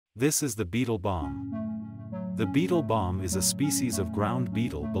This is the beetle bomb. The beetle bomb is a species of ground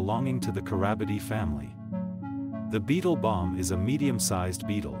beetle belonging to the Carabidae family. The beetle bomb is a medium-sized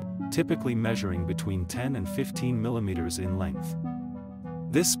beetle, typically measuring between 10 and 15 millimeters in length.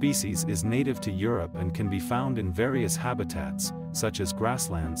 This species is native to Europe and can be found in various habitats, such as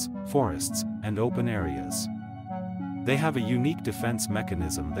grasslands, forests, and open areas. They have a unique defense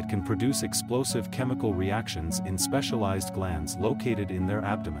mechanism that can produce explosive chemical reactions in specialized glands located in their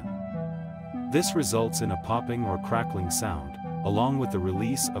abdomen. This results in a popping or crackling sound, along with the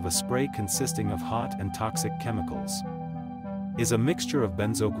release of a spray consisting of hot and toxic chemicals. Is a mixture of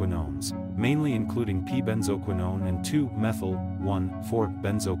benzoquinones, mainly including p-benzoquinone and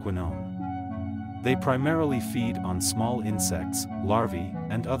 2-methyl-1,4-benzoquinone. They primarily feed on small insects, larvae,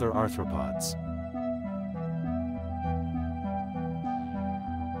 and other arthropods.